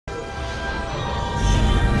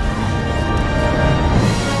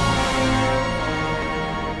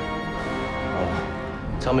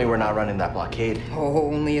Tell me we're not running that blockade. Oh,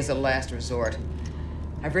 only as a last resort.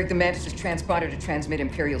 I've rigged the Mantis' transponder to transmit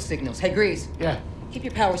Imperial signals. Hey, Grease. Yeah. Keep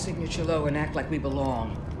your power signature low and act like we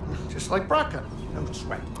belong. Just like Braca. No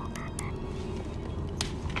sweat.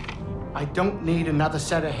 I don't need another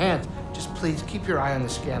set of hands. Just please keep your eye on the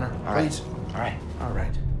scanner. All right. Please. All right. All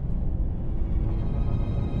right.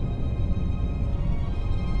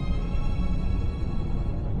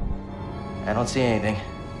 I don't see anything.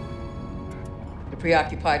 You're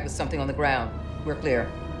preoccupied with something on the ground. We're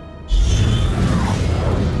clear.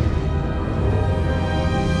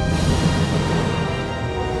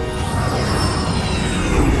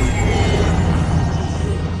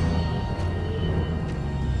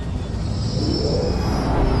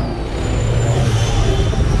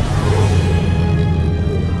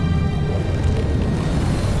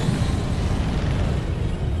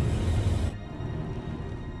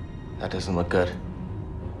 That doesn't look good.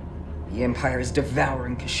 The Empire is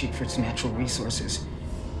devouring Kashyyyk for its natural resources.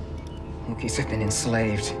 Wookiees have been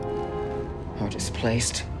enslaved or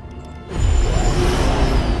displaced.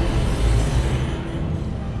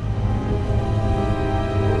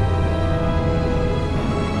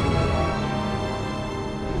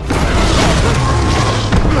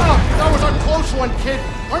 That was a close one, kid.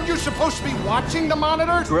 Aren't you supposed to be watching the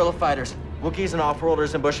monitors? Guerrilla fighters, Wookiees and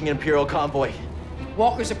off-worlders ambushing an Imperial convoy.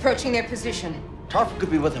 Walkers approaching their position. Tarful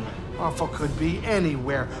could be with them. Awful could be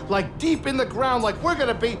anywhere. Like deep in the ground, like we're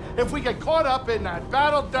gonna be if we get caught up in that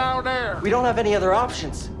battle down there. We don't have any other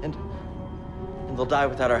options, and they'll die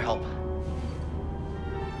without our help.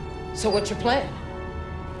 So what's your plan?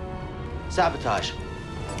 Sabotage.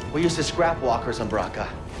 We used to scrap walkers on Braca.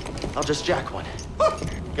 I'll just jack one.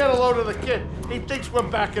 Get a load of the kid. He thinks we're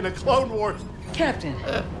back in the Clone Wars. Captain,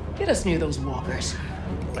 get us near those walkers.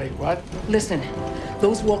 Wait, what? Listen,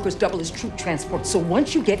 those walkers double as troop transport, so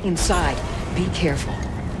once you get inside, be careful.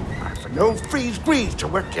 No freeze breeze to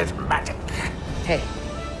work his magic. Hey,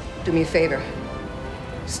 do me a favor.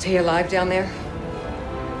 Stay alive down there.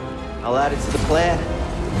 I'll add it to the plan.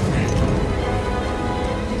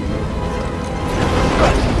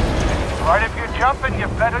 Right, if you're jumping, you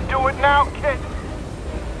better do it now, kid.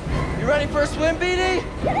 You ready for a swim, BD?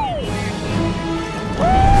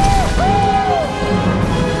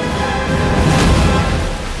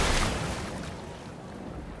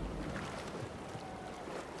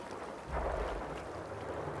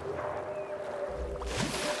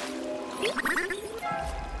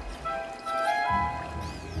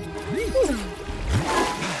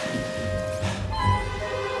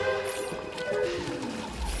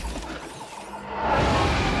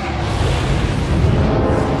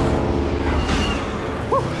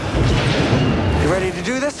 You ready to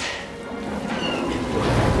do this?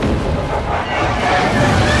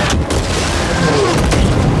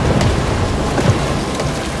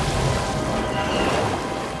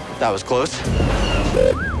 That was close.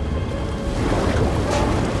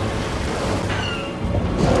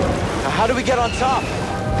 Now, how do we get on top?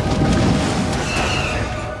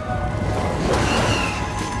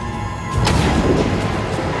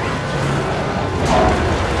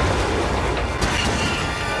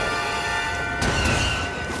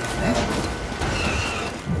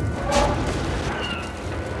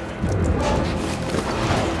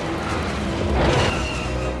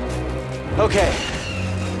 Okay,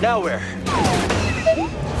 now where?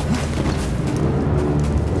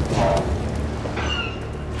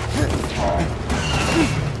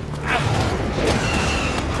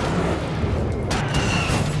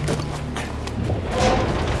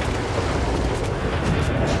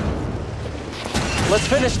 Let's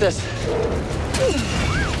finish this.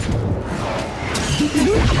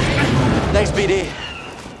 Thanks, BD.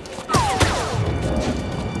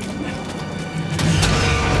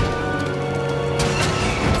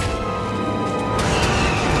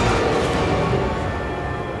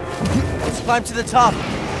 Let's climb to the top.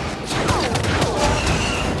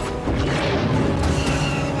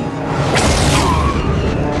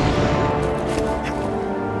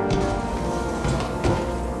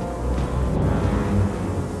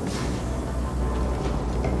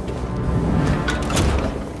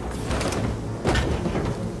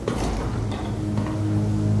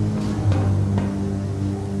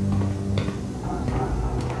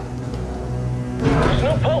 There's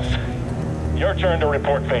no pulse. Your turn to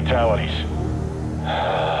report fatalities.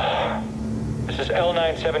 This is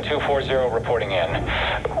L97240 reporting in.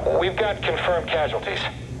 We've got confirmed casualties.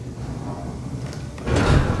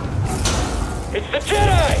 It's the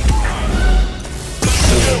Jedi!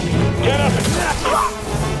 Get up!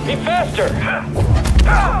 Be faster!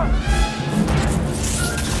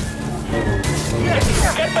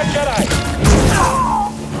 Get the Jedi!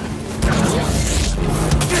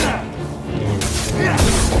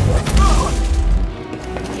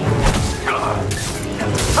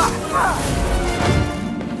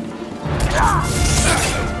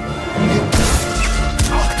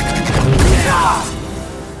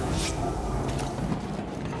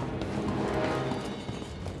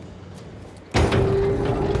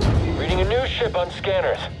 Reading a new ship on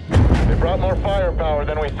scanners. They brought more firepower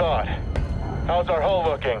than we thought. How's our hull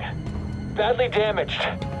looking? Badly damaged.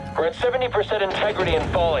 We're at 70% integrity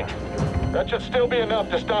and falling. That should still be enough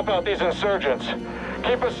to stop out these insurgents.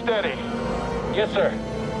 Keep us steady. Yes, sir.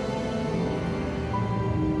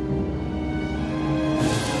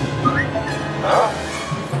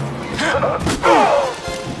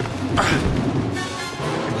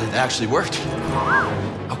 It actually worked.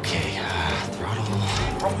 Okay, throttle.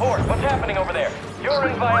 Report. What's happening over there? You're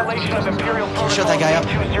in violation of Imperial Protocol Shut that guy up.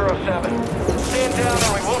 207. Stand down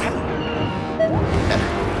or we won't...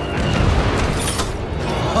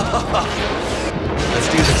 Let's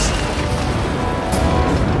do this.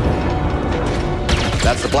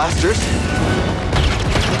 That's the blasters.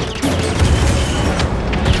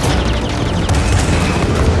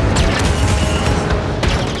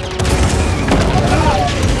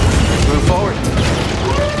 Let's move forward.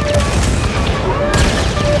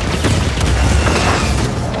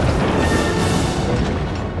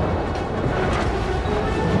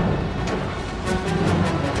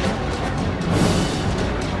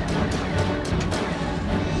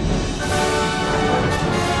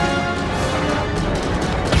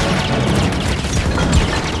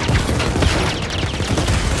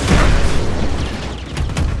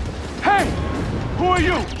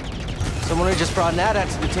 Someone who just brought an AT-AT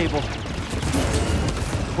to the table.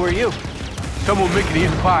 Who are you? Someone making the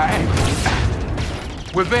Empire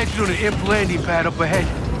angry. We're advancing on an imp landing pad up ahead.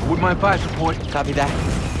 With my fire support. Copy that.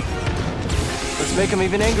 Let's make them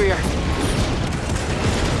even angrier.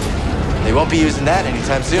 They won't be using that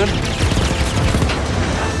anytime soon.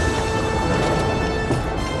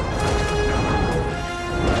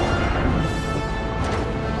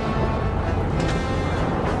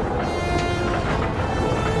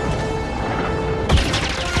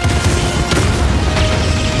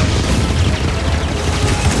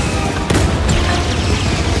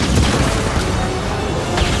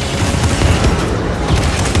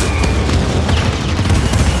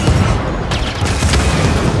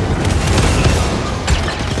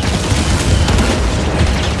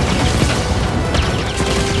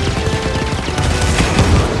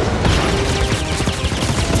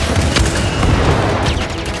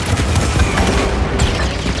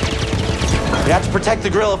 We have to protect the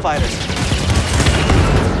guerrilla fighters.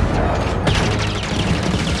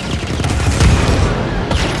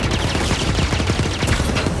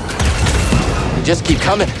 They just keep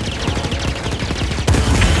coming.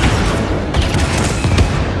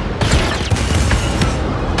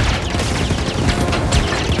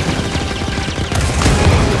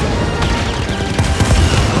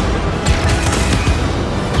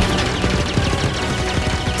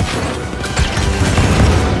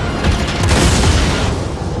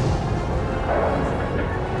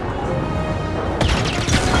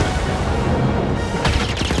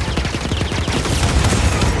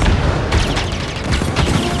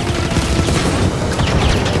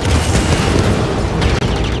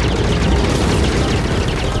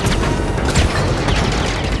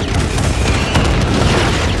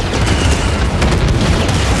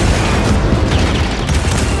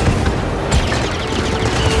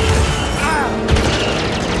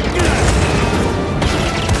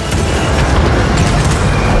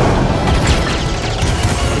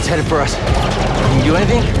 Headed for us. Can you do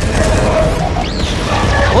anything?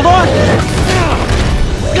 Hold on!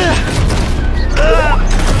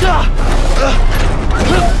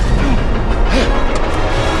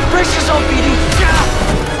 Brace yourself, BD!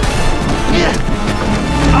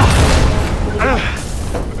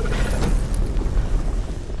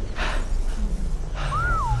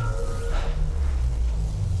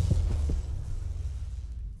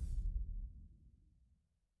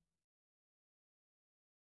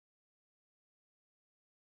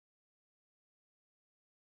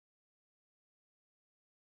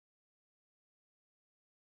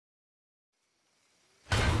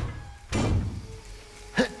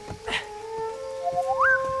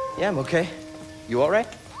 Yeah, I'm okay. You all right?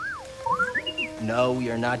 No,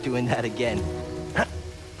 we are not doing that again.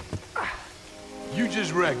 You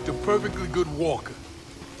just wrecked a perfectly good walker.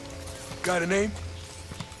 Got a name?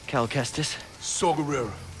 Cal Kestis. Saw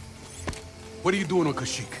Gerrera. What are you doing on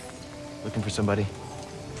Kashyyyk? Looking for somebody.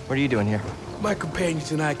 What are you doing here? My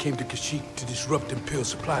companions and I came to Kashyyyk to disrupt Imperial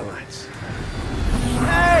supply lines.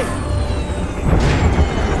 Hey!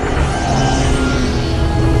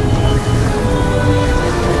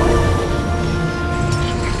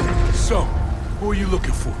 Who are you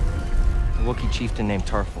looking for? A Wookiee chieftain named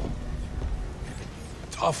Tarful.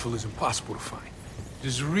 Tarful is impossible to find.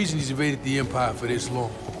 There's a reason he's evaded the Empire for this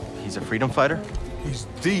long. He's a freedom fighter? He's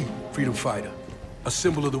the freedom fighter. A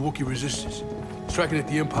symbol of the Wookiee resistance. Striking at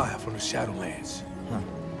the Empire from the Shadowlands.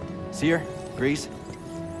 Seer, Grease,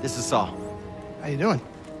 this is Saul. How you doing?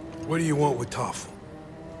 What do you want with Tarful?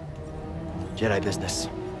 Jedi business.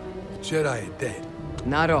 The Jedi are dead.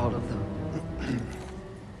 Not all of them.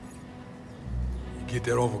 You get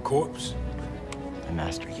that off a corpse? My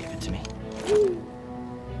master gave it to me.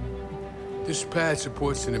 This pad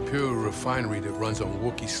supports an Imperial refinery that runs on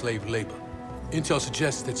Wookiee slave labor. Intel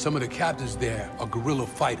suggests that some of the captives there are guerrilla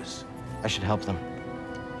fighters. I should help them.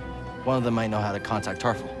 One of them might know how to contact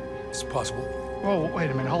Tarful. It's possible. Oh, wait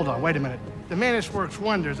a minute, hold on, wait a minute. The Mantis works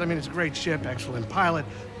wonders. I mean, it's a great ship, excellent pilot,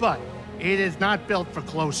 but it is not built for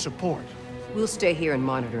close support. We'll stay here and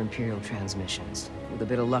monitor Imperial transmissions. With a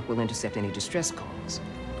bit of luck, we'll intercept any distress calls.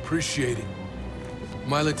 Appreciate it.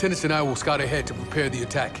 My lieutenants and I will scout ahead to prepare the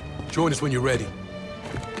attack. Join us when you're ready.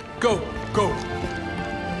 Go! Go!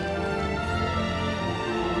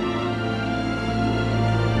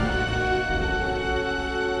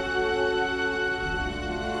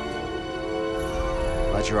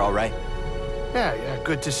 Glad you're all right. Yeah,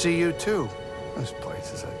 good to see you too. This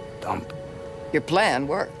place is a dump. Your plan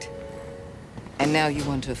worked. And now you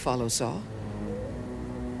want to follow Saul?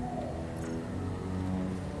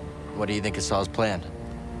 What do you think is Saul's plan?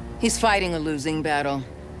 He's fighting a losing battle.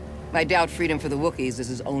 I doubt freedom for the Wookiees is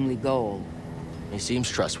his only goal. He seems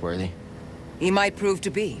trustworthy. He might prove to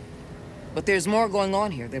be. But there's more going on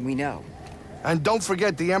here than we know. And don't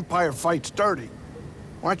forget the Empire fights dirty.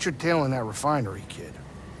 Watch your tail in that refinery, kid.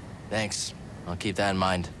 Thanks. I'll keep that in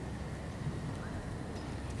mind.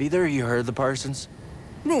 Have either of you heard the Parsons?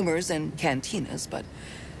 Rumors and cantinas, but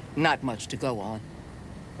not much to go on.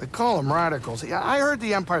 They call them radicals. Yeah, I heard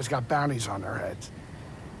the Empire's got bounties on their heads.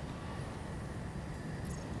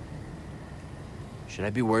 Should I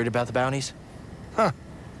be worried about the bounties? Huh.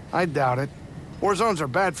 I doubt it. War zones are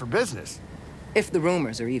bad for business. If the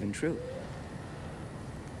rumors are even true.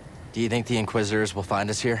 Do you think the Inquisitors will find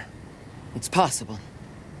us here? It's possible.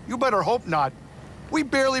 You better hope not. We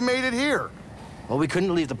barely made it here. Well, we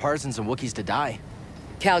couldn't leave the Parsons and Wookiees to die.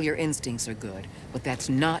 Cal, your instincts are good, but that's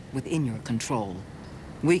not within your control.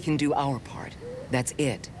 We can do our part. That's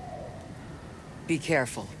it. Be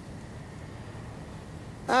careful.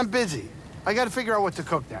 I'm busy. I gotta figure out what to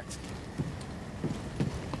cook next.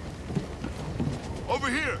 Over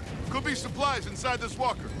here! Could be supplies inside this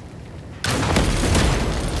walker.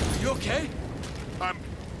 You okay?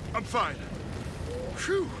 I'm fine.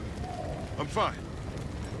 Phew. I'm fine.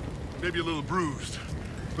 Maybe a little bruised,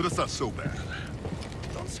 but it's not so bad.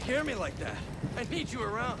 Don't scare me like that. I need you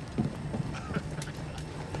around.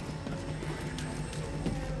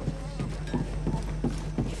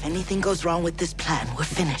 If anything goes wrong with this plan, we're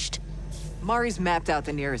finished. Mari's mapped out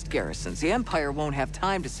the nearest garrisons. The Empire won't have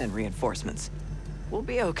time to send reinforcements. We'll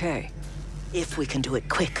be okay. If we can do it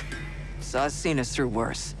quick. Saw's seen us through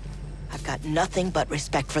worse. I've got nothing but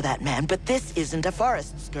respect for that man, but this isn't a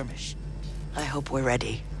forest skirmish. I hope we're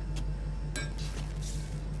ready.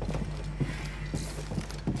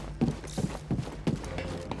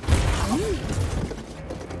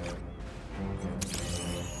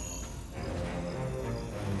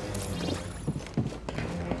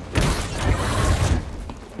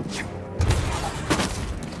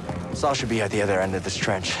 Saul should be at the other end of this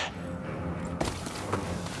trench.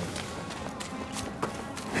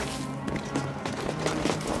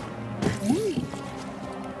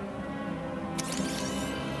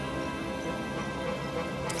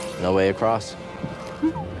 No way across.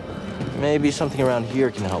 Maybe something around here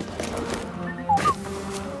can help.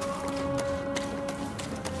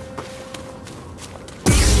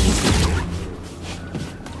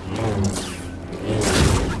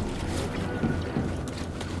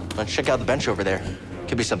 Let's check out the bench over there.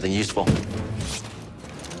 Could be something useful.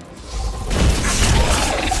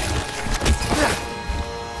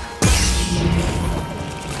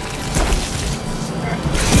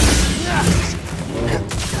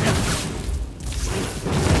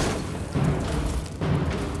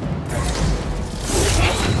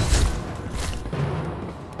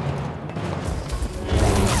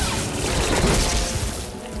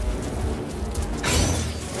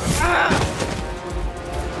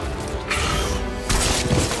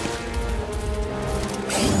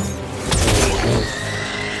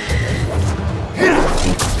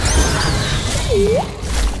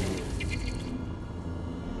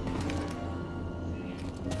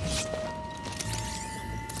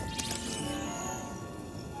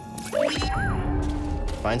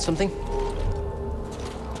 Find something?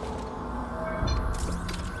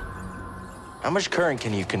 How much current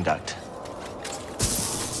can you conduct?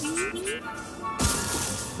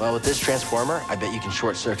 Well, with this transformer, I bet you can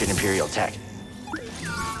short-circuit Imperial tech.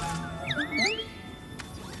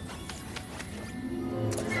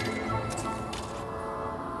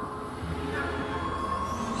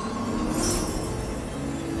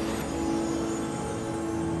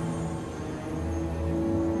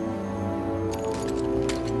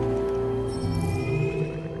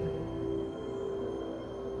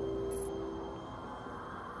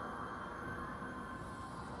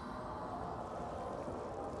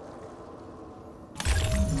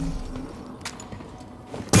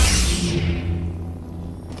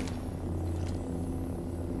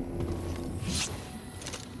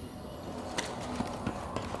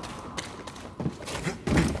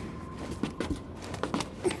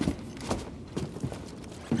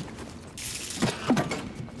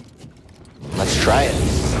 Let's try it.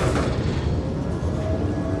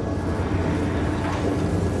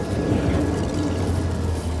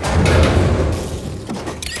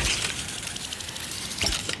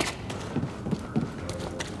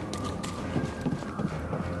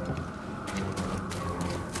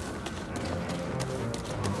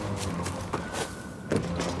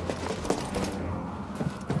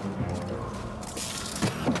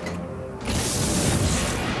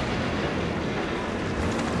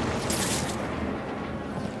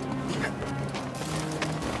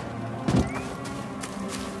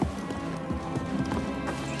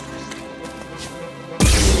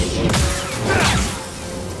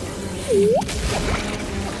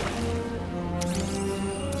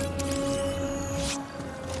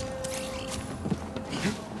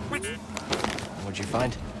 What'd you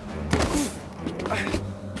find?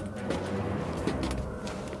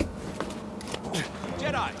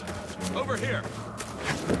 Jedi! Over here!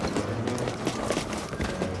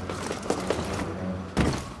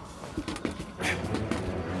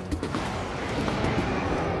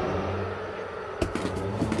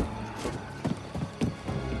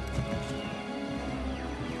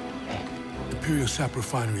 Imperial sap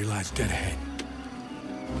refinery lies dead ahead.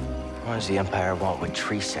 What does the Empire want with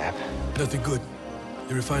tree sap? Nothing good.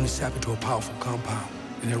 They refine the sap into a powerful compound,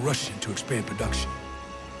 and they're rushing to expand production.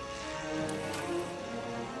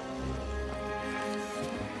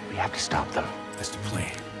 We have to stop them. That's the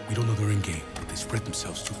plan. We don't know their end game, but they spread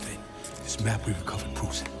themselves too thin. This map we recovered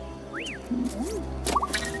proves it.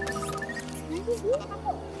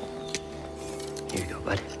 Here you go,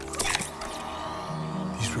 bud.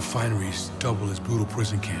 These refineries double as brutal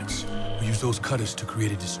prison camps. We use those cutters to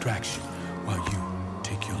create a distraction, while you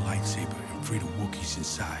take your lightsaber and free the Wookiees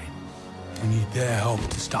inside. We need their help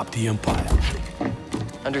to stop the Empire.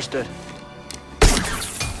 Understood.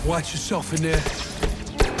 Watch yourself in there.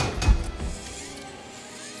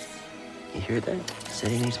 You hear that?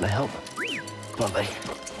 Said he needs my help. Come on, buddy.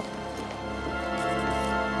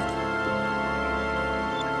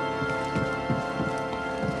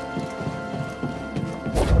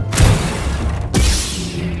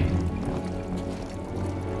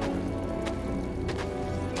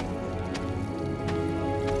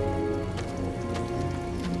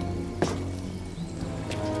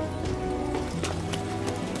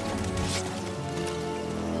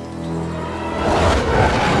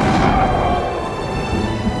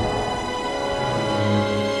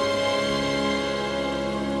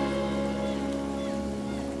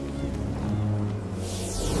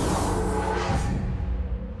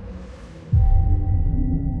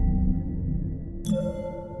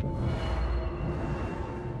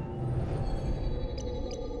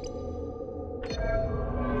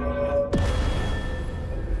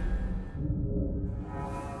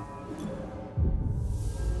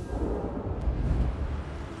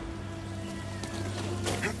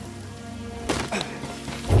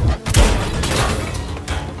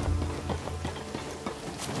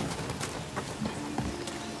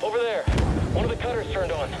 Over there. One of the cutters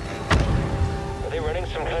turned on. Are they running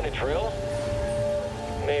some kind of drill?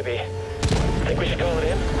 Maybe. Think we should call it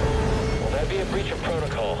in? Well, that'd be a breach of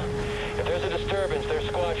protocol. If there's a disturbance, their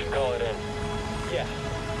squad should call it in. Yeah.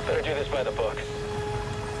 Better do this by the book.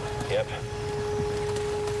 Yep.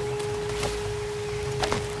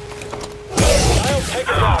 I'll take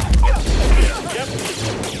it down. Yep.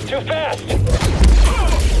 Too fast!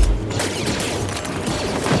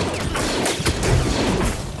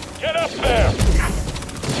 Get up there!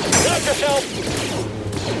 Knock yourself!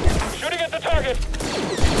 Shooting at the target!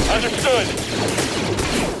 Understood!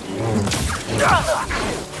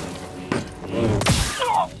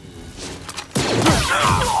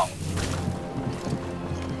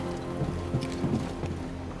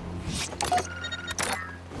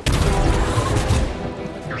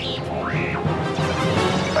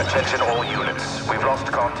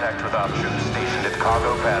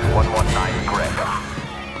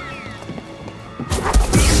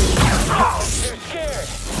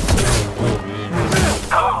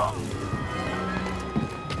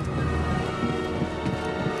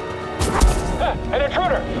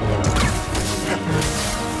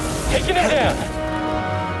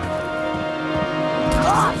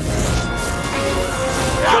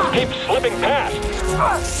 Keep slipping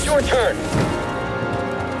past. Your turn.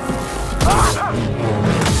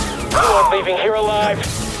 You aren't leaving here alive.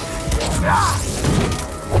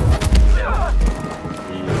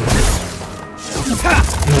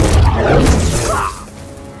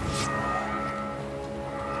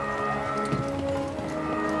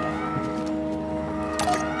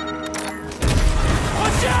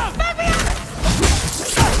 Watch out!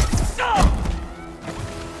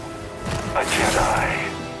 A Jedi.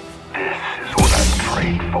 This is what I've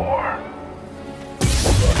trained for.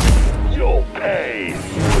 You'll pay.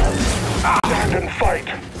 Stand and fight.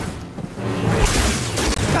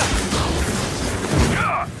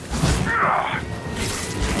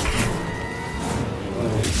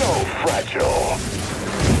 So fragile.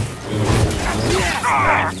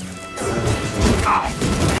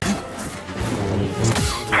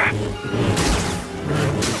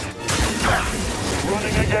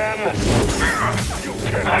 Running again? You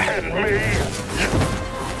can end me?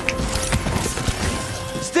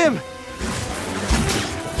 Stim!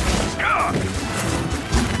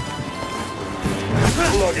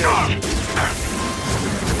 Sluggish. I'll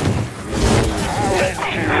end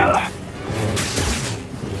you.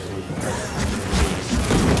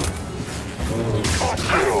 Got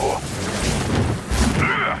you.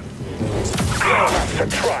 You'll have to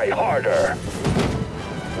try harder.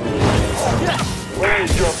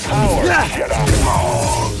 Where's your power, Jedi?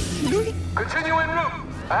 Continue en route.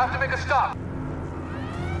 I have to make a stop.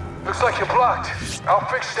 Looks like you're blocked. I'll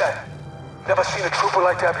fix that. Never seen a trooper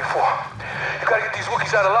like that before. You gotta get these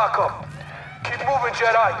Wookiees out of lockup. Keep moving,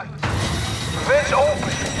 Jedi. Vents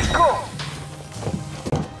open. Go.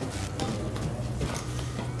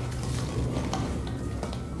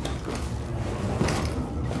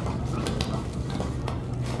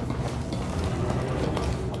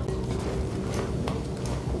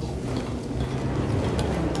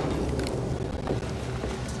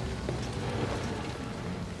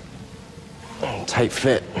 Tight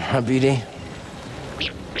fit, huh, BD?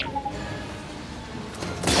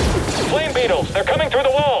 Flame beetles, they're coming through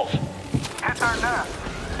the walls. Hit their nest.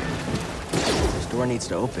 This door needs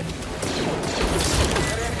to open.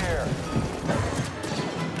 Get in here.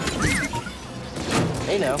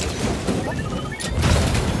 Hey, now.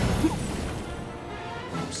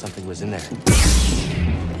 Something was in there.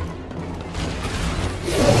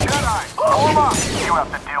 Jedi, pull him up. You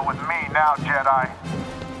have to deal with me now, Jedi.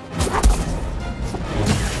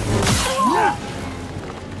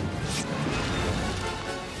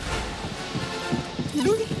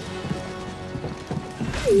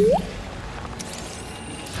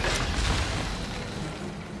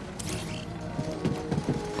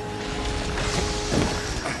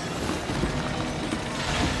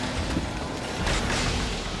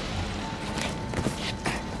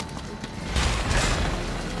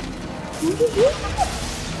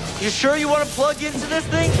 You sure you want to plug into this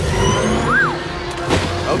thing?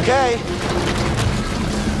 Okay.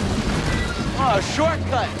 Oh,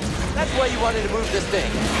 shortcut. That's why you wanted to move this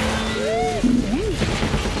thing.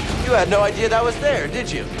 You had no idea that was there,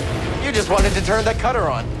 did you? You just wanted to turn that cutter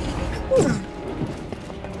on.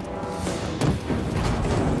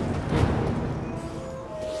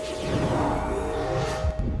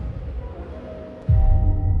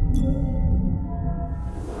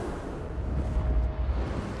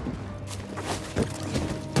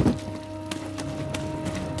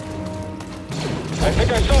 I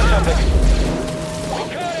think I saw something. We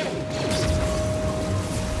got him!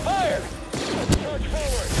 Fire! Charge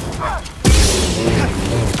forward!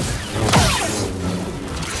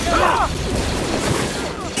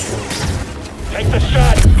 Take the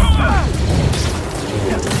shot!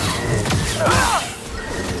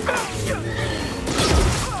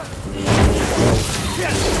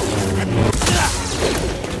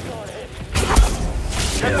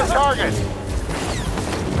 Hit the target.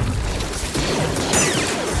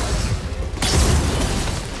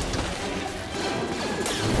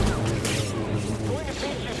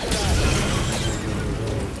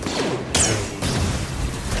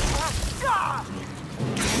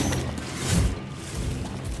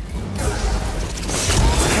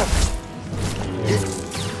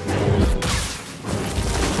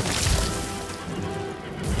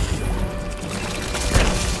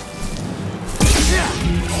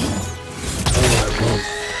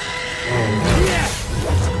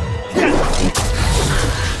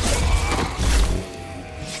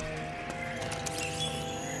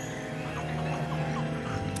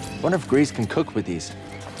 Wonder if Grease can cook with these.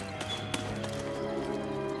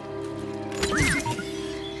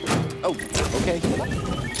 Oh, okay.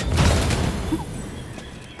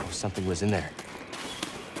 Something was in there.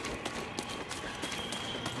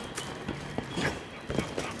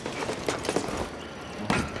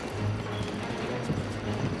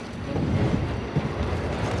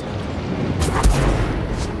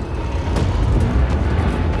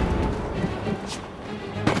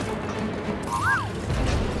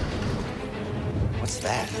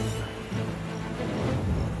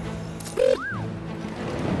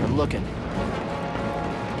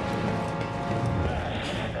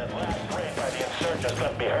 just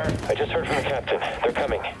left me hurt. I just heard from the captain. They're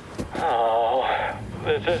coming. Oh,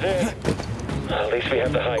 this is it. At least we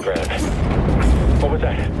have the high ground. What was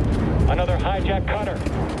that? Another hijacked cutter.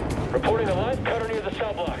 Reporting a live cutter near the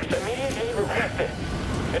cell blocks. Immediate aid requested.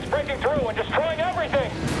 It's breaking through and destroying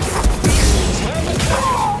everything.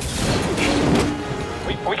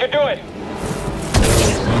 We can do it.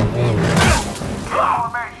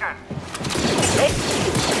 Formation.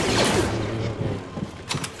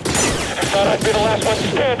 I thought I'd be the last one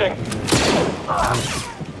standing.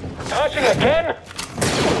 Touching again?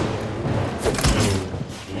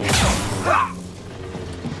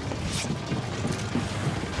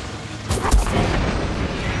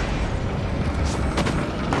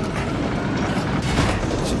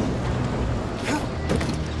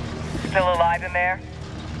 Still alive in there?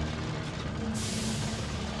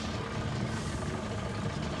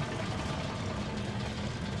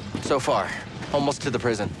 So far, almost to the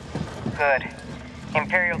prison. Good.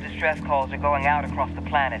 Imperial distress calls are going out across the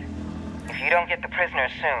planet. If you don't get the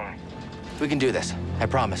prisoners soon... We can do this, I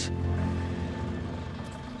promise.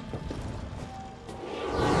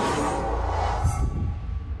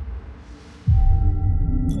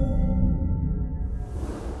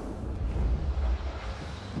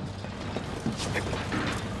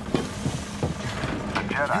 The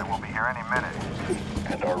Jedi will be here any minute.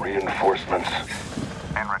 And our reinforcements.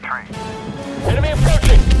 In retreat. Enemy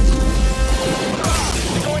approaching!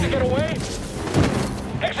 You going to get away?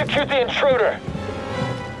 Execute the intruder!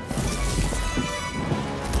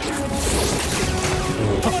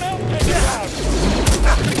 Someone else take it out!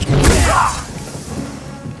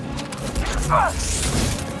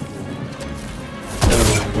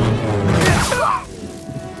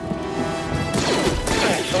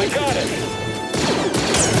 So he got it!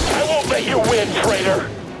 I won't let you win, traitor!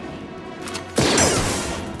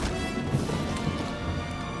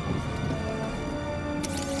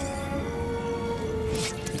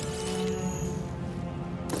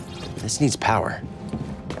 This needs power.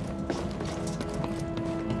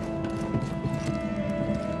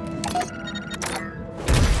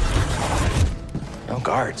 No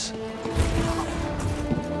guards.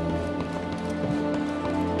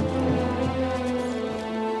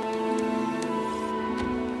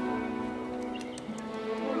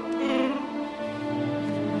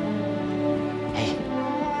 Hey,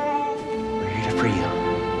 we're here to free you.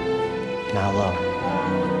 You're not alone.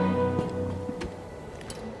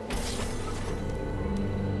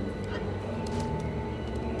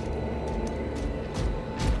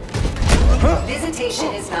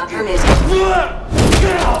 Visitation is not permitted.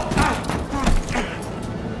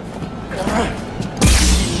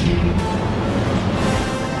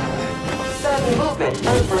 Sudden movement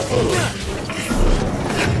unforeseen.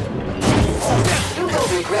 You will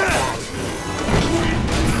regret that.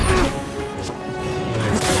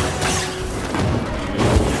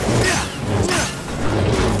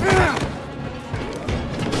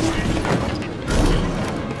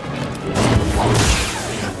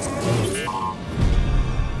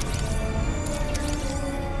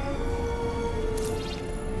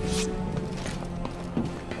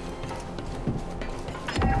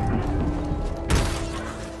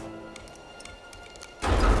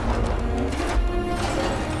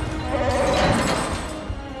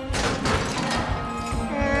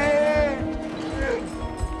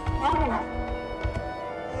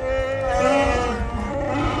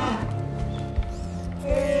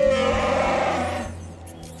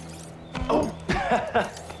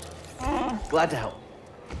 Glad to help.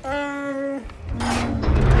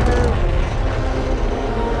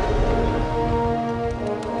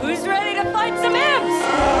 Who's ready to fight some imps?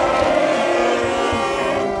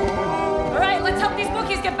 All right, let's help these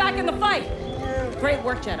Wookiees get back in the fight. Great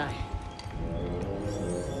work, Jedi.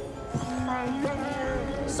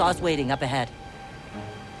 Saw's waiting up ahead.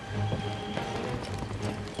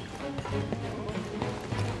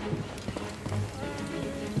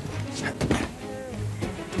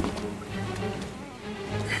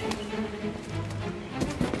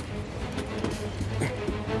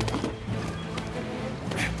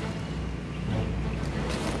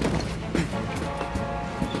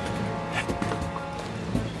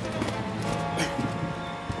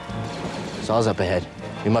 Saw's up ahead.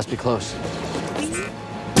 We must be close.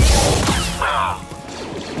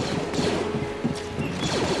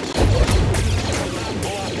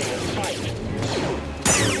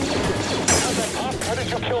 How did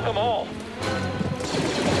you kill them all?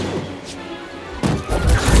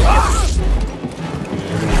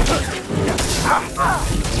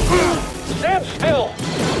 Stand still!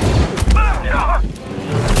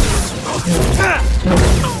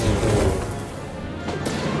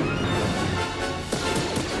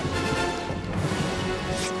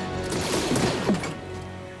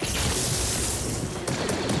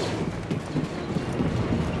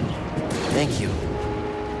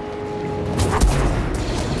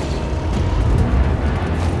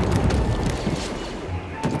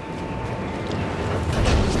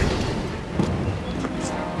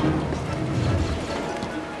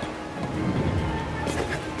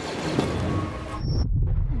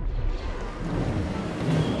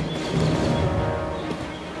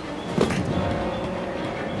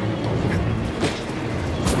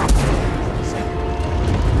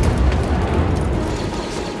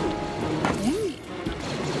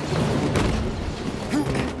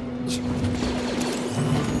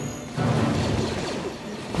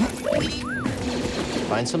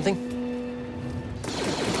 Find something?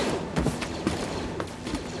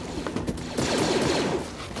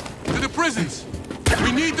 To the prisons!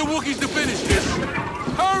 We need the Wookiees to finish this!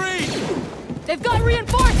 Hurry! They've got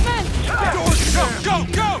reinforcements! Go!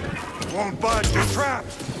 Go! Won't budge, you're trapped!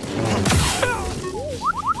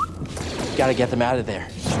 Gotta get them out of there.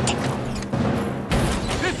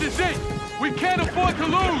 This is it! We can't afford to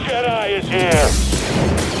lose! Jedi is here!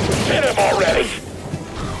 Hit him already!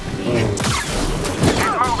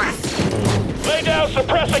 Keep moving! Lay down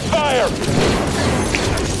suppressing fire!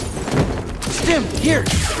 Stim, here!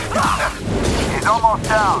 He's almost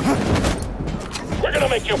down. We're gonna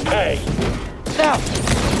make you pay! Now!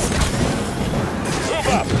 Move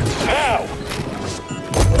up! Now!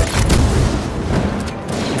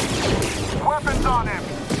 Weapons on him!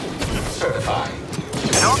 Certified.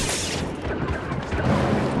 Don't...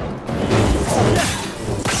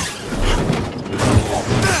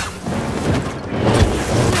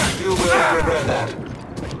 You will regret that.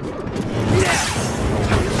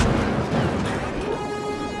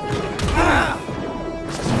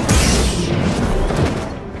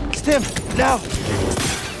 Stim, now!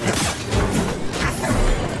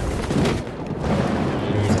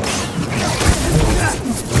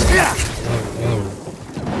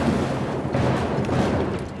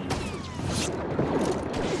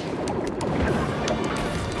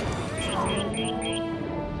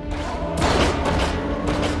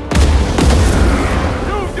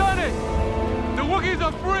 You've done it! The Wookiees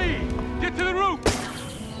are free! Get to the roof!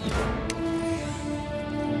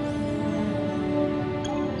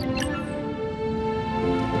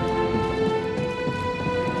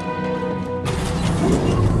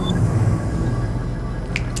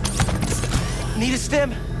 Need a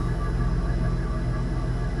stim?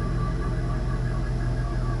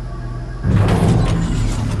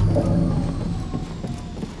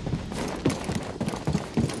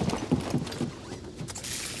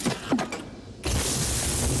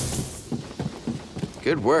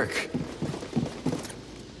 Good work.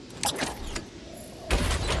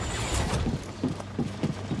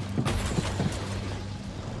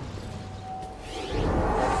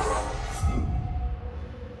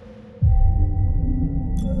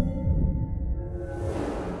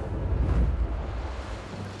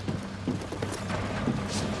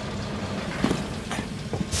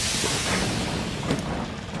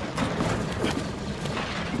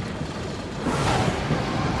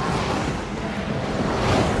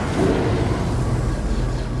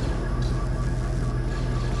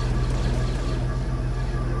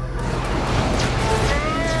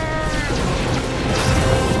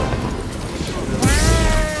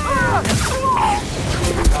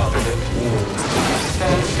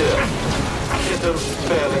 Stand still. Systems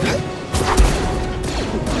failing.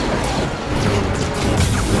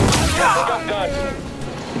 I'm done.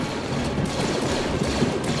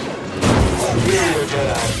 You're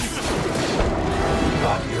Jedi.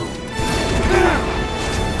 Not you.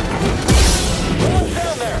 What's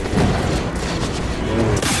down there?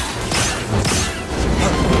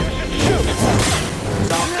 Shoot!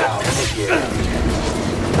 Knocked out again.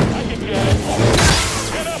 I can get it.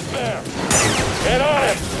 Get up there! Get on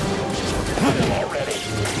him! Hit him already.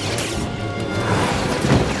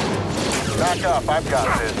 Back up, I've got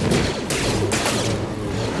this.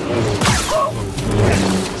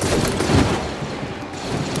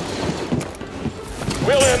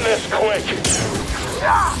 We'll end this quick.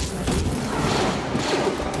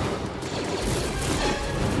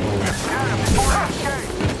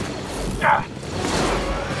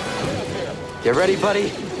 Get ready, buddy?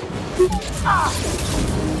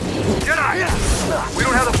 Jedi! We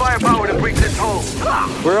don't have the firepower to break this hole.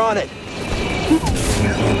 We're on it.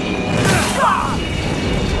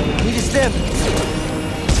 Need a stim.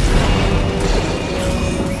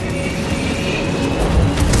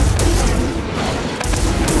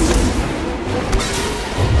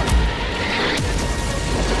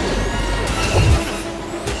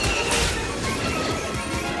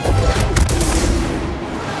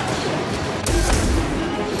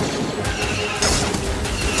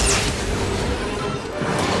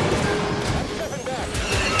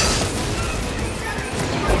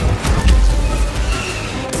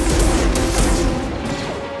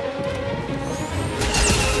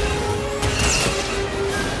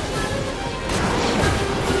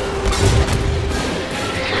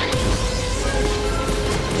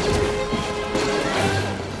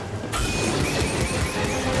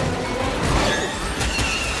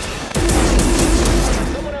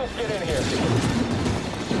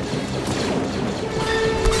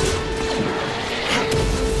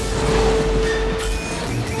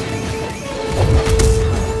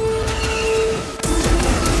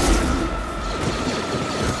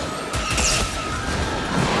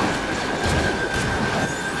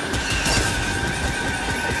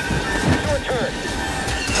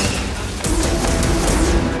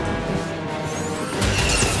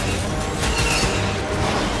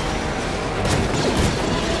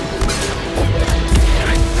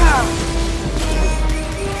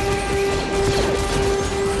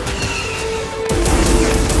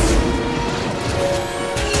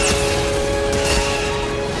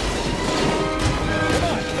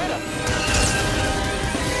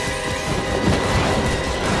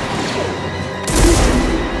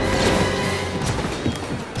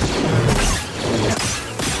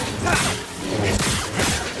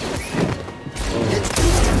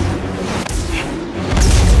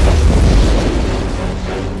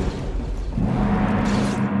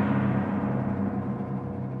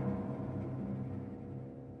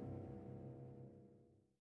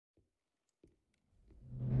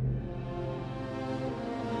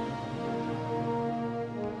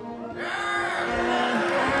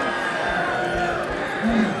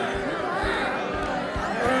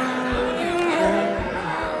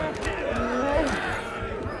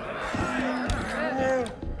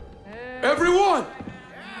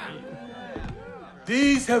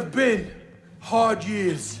 These have been hard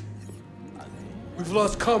years. We've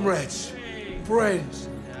lost comrades, friends,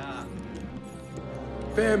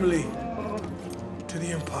 family to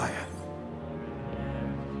the Empire.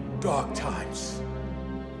 Dark times.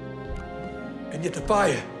 And yet the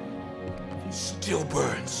fire still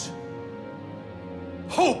burns.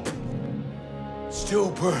 Hope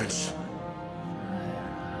still burns.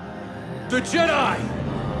 The Jedi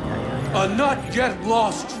are not yet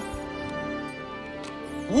lost.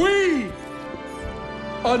 We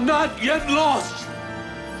are not yet lost.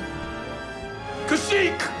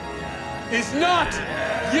 Kashyyyk is not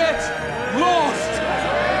yet lost.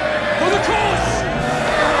 For the cause!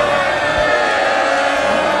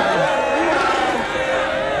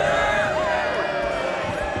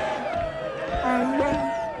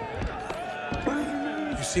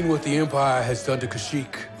 You've seen what the Empire has done to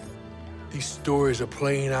Kashyyyk. These stories are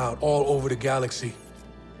playing out all over the galaxy.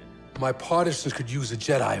 My partisans could use a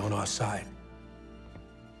Jedi on our side.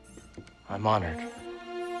 I'm honored.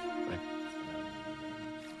 But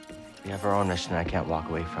we have our own mission I can't walk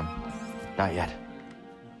away from. Not yet.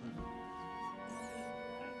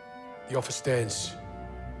 The offer stands.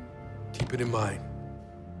 Keep it in mind.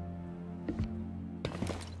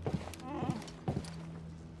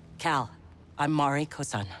 Cal, I'm Mari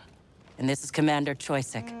Kosan, and this is Commander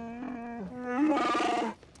Kashyyyk.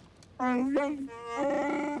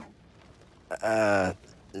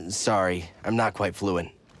 Sorry. I'm not quite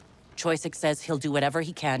fluent. Kashyyyk says he'll do whatever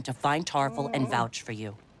he can to find Tarful and vouch for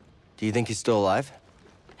you. Do you think he's still alive?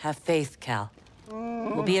 Have faith, Cal.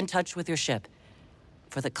 We'll be in touch with your ship.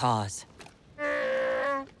 For the cause.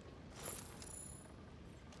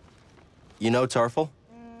 You know Tarful?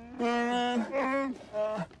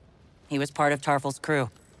 He was part of Tarful's crew,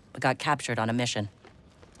 but got captured on a mission.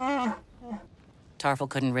 Tarful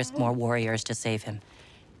couldn't risk more warriors to save him.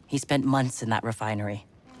 He spent months in that refinery.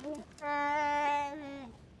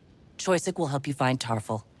 Kashyyyk will help you find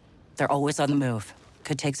Tarful. They're always on the move.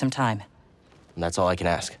 Could take some time. And that's all I can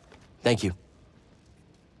ask. Thank you.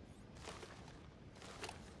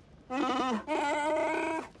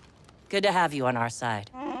 Good to have you on our side.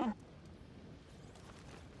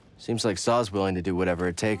 Seems like Saw's willing to do whatever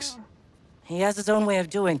it takes. He has his own way of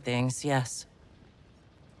doing things, yes.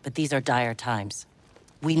 But these are dire times.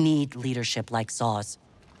 We need leadership like Saw's.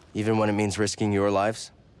 Even when it means risking your lives?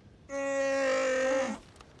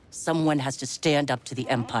 Someone has to stand up to the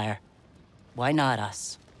Empire. Why not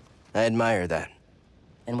us? I admire that.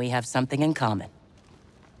 Then we have something in common.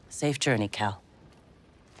 Safe journey, Cal.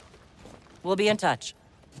 We'll be in touch.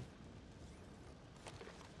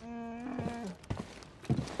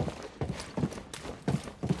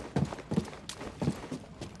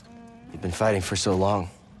 You've been fighting for so long.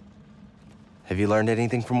 Have you learned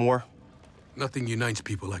anything from war? Nothing unites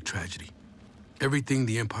people like tragedy. Everything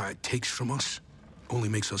the Empire takes from us only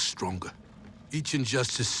makes us stronger. Each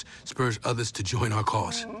injustice spurs others to join our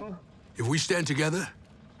cause. If we stand together,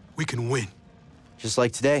 we can win. Just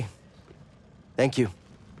like today. Thank you.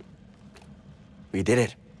 We did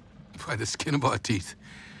it. By the skin of our teeth.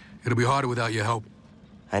 It'll be harder without your help.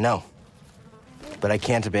 I know. But I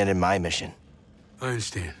can't abandon my mission. I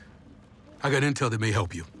understand. I got intel that may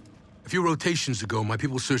help you. A few rotations ago, my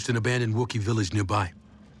people searched an abandoned Wookiee village nearby.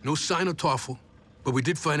 No sign of Tarful, but we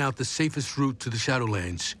did find out the safest route to the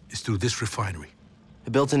Shadowlands is through this refinery. I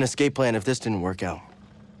built an escape plan if this didn't work out.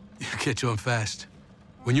 You catch on fast.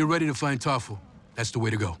 When you're ready to find Tarful, that's the way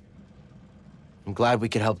to go. I'm glad we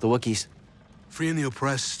could help the Wookiees. Freeing the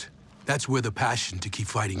oppressed, that's where the passion to keep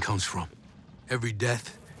fighting comes from. Every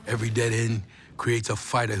death, every dead end creates a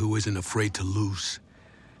fighter who isn't afraid to lose.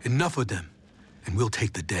 Enough of them, and we'll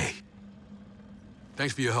take the day.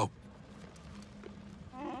 Thanks for your help.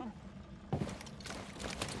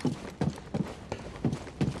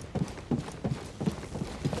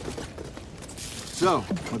 So,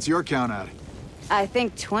 what's your count at? I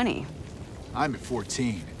think 20. I'm at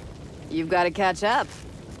 14. You've got to catch up.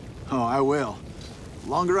 Oh, I will. The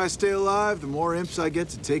longer I stay alive, the more imps I get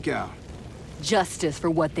to take out. Justice for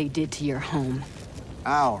what they did to your home.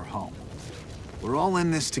 Our home. We're all in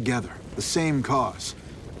this together. The same cause.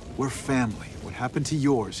 We're family. What happened to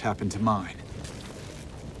yours happened to mine.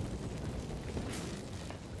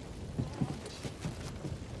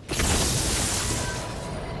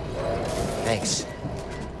 Thanks.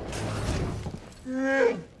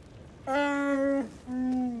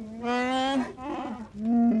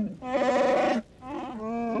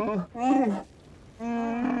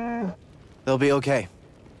 They'll be okay.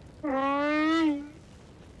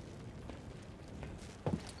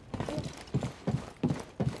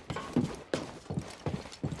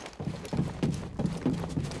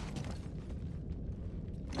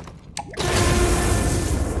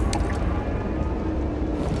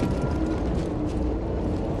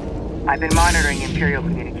 I've been monitoring Imperial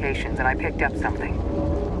communications, and I picked up something.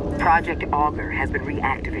 Project Augur has been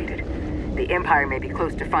reactivated. The Empire may be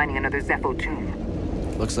close to finding another Zepho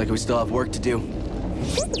tomb. Looks like we still have work to do.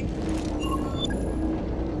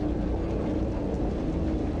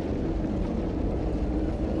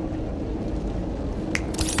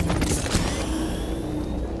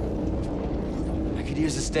 I could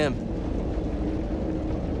use a stim.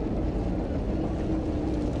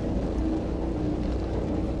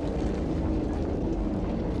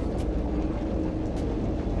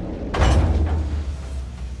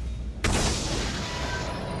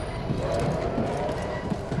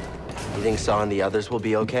 You think Saw and the others will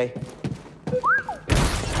be okay?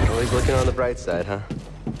 Always looking on the bright side, huh?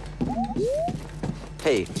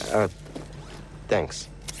 Hey, thanks.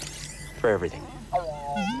 For everything.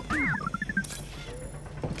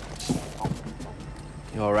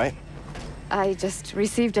 You all right? I just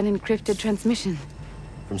received an encrypted transmission.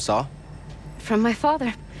 From Saw? From my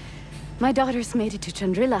father. My daughter's made it to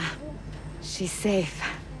Chandrila. She's safe.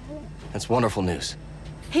 That's wonderful news.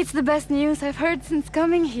 It's the best news I've heard since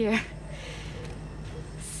coming here.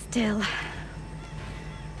 Still,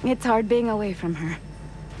 it's hard being away from her.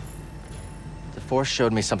 The Force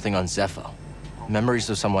showed me something on Zepho. Memories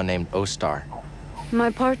of someone named Ostar. My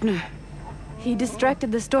partner. He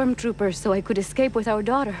distracted the stormtroopers so I could escape with our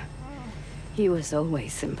daughter. He was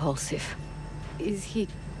always impulsive. Is he...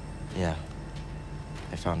 Yeah.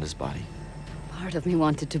 I found his body. Part of me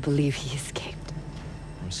wanted to believe he escaped.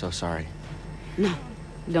 I'm so sorry. No,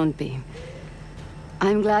 don't be.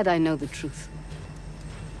 I'm glad I know the truth.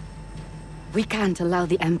 We can't allow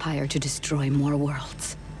the Empire to destroy more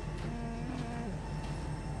worlds.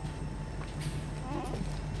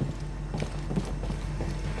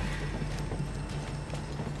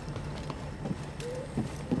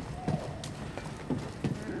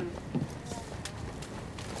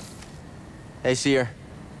 Hey, Seer.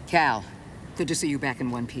 Cal, good to see you back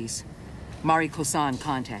in one piece. Mari Kosan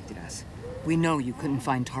contacted us. We know you couldn't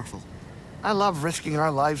find Tarful. I love risking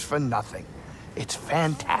our lives for nothing. It's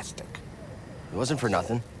fantastic. It wasn't for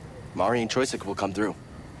nothing. Mari and Kashyyyk will come through.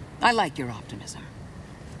 I like your optimism.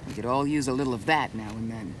 We could all use a little of that now and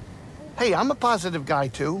then. Hey, I'm a positive guy,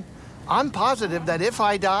 too. I'm positive that if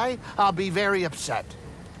I die, I'll be very upset.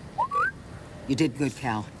 You did good,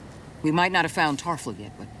 Cal. We might not have found Tarful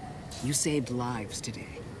yet, but you saved lives today.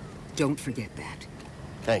 Don't forget that.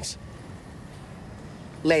 Thanks.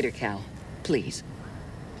 Later, Cal. Please.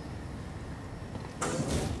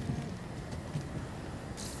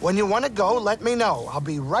 When you want to go, let me know. I'll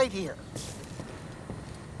be right here.